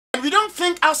don't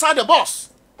think outside the box.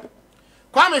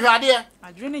 Kwame Hwade.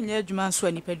 Adwene nye adwuma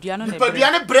so nipadua no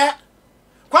ne bre.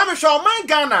 Kwame hwe man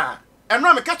Ghana.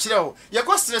 Eno me ka kire o. Ye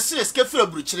go stress skefira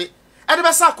buruchire. E de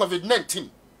be sa COVID-19.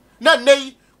 Na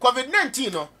nei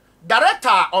COVID-19 no.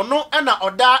 Director ono na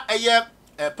oda eye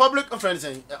public conference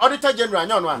auditor general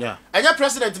nyo no a. Enya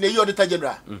president na yi auditor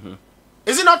general.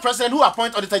 Is it not president who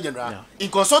appoint auditor general? In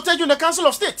consulted you in the Council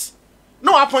of State.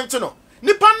 No appoint no.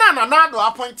 Nipa na do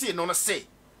appointee no say.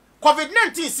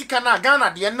 COVID-19 sika na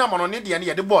Ghana de na mo no ne de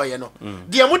ne de boy no.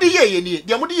 De mu de ye ni,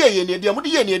 de mu de ye ni, de mu de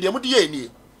ye ni, de mu de ye ni.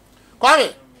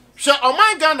 Kwame, hwe o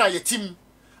man Ghana ye tim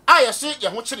a ye se ye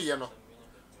ho kire ye no.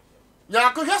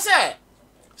 Nya ko hwe se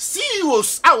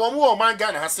CEOs a wo mo man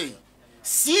Ghana ha say.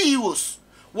 CEOs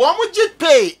wo mo ji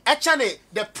pay actually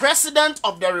the president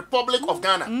of the Republic of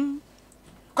Ghana.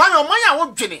 Kwame o man ya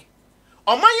wo dwene.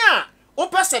 O man ya o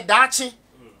pese daachi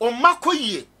o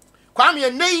makoyie. Kwame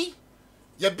nei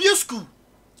ya bia school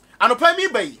anopa mi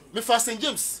bai me fa St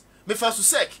James me fa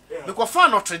Susek me ko fa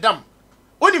Notre Dame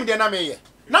onim de na me ye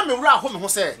na me wura ho me ho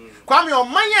se Kwame o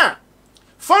man ya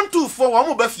fon 2 for wo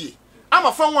mo ba fie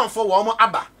ama fon 1 for wo mo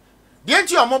aba de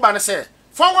enti o mo ba ne se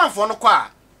fon 1 for no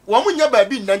kwa wo mo nya ba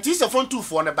bi nanti se fon 2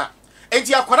 for ne ba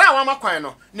enti akwara wa makwan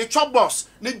no ne chop boss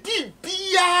ne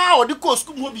bibia o de ko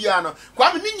school mo bia no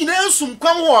Kwame ni nyina esum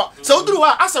kwam ho se oduru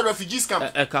wa as a refugees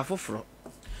camp ka foforo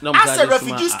as a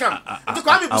refugees camp the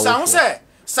Kwame busa ho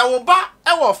se wo ba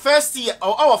e wo first year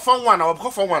or our fund 1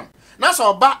 or fund 1 na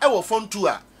so ba e wo fund 2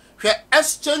 a hwe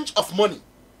exchange of money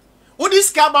wo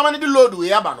dis ka ba man de load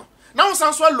we aba no na wo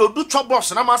san so load chop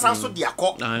boss na ma san so de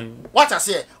akọ what I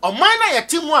say o man na ye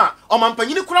timu a o man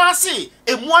panyini kura ase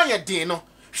emu aye den no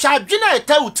hwa adwena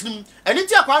eta utrim eni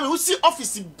ti Kwame wo si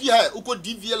office bia uko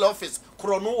DVL office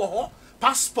kro no wo ho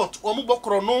passport omu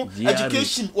bokro no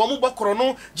education omu bokro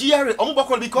no GRA omu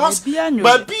bokro because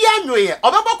ba bia nyoye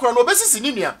obekro no obesisi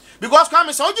ni nua because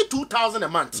Kwame say oji 2000 a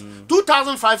month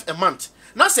 2005 a month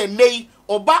na say nei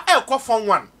oba ekofon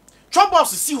 1 chobos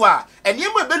si ho a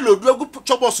eniem be lodu agu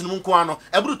chobos no nko ano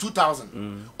ebru 2000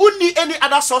 uni any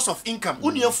other source of income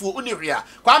uni afu uni ria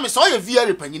Kwame say oye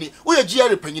VRA panyini oye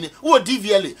GRA panyini o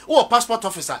DVL o passport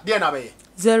officer dey na be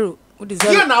zero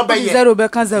Zero now by zero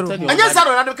beka zero. Anya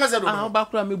zero na beka zero. Ah,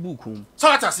 obakura me buku. So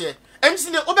that I say, MC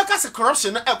obeka se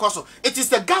corruption na ekoso. It is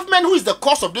the government who is the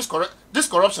cause of this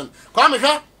corruption. Kwame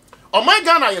hwa o my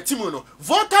Ghana ye timu no.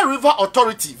 Volta River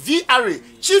Authority VRA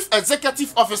Chief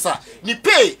Executive Officer ni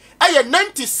pay aye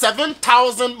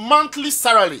 97,000 monthly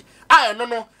salary. Aye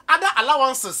no other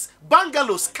allowances,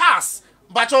 bungalows, cars.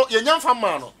 Bacho ye nyamfa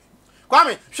mano.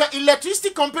 Kwame, Electricity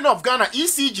Company of Ghana,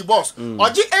 ECG boss,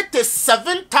 oji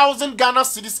 87,000 Ghana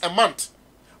cedis a month.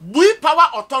 Bui Power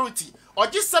Authority,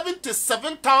 oji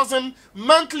 77,000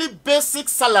 monthly basic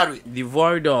salary.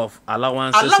 Devoid of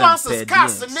allowances. Allowances,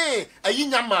 cars, ne,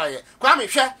 ayinyamaye. Kwame,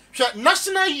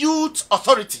 National Youth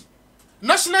Authority.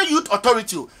 National Youth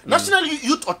Authority. National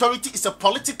Youth Authority is a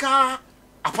political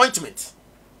appointment.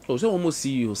 Oh, so almost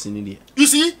CEOs in India. You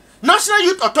see? National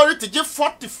Youth Authority give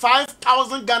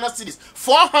 45,000 Ghana cedis,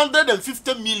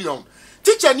 450 million.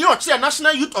 Teacher new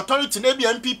National Youth Authority na be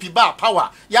MPP ba power.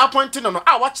 Ya appointing no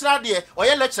watch that there or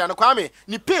your lecturer no Kwame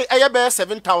ni pay be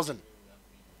 7,000.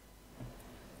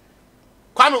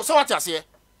 Kwame so what you say?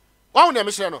 Wa won me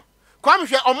no. Kwame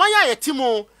hwe omanya ye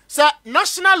timo say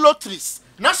National Lotteries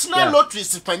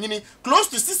panyini close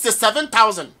to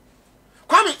 67,000.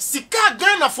 Kwame sika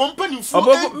Ghana for mpani fu.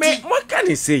 Me what can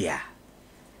you say ya?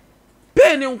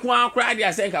 Penny nkwa akra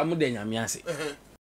dia say ka mu de nyame ase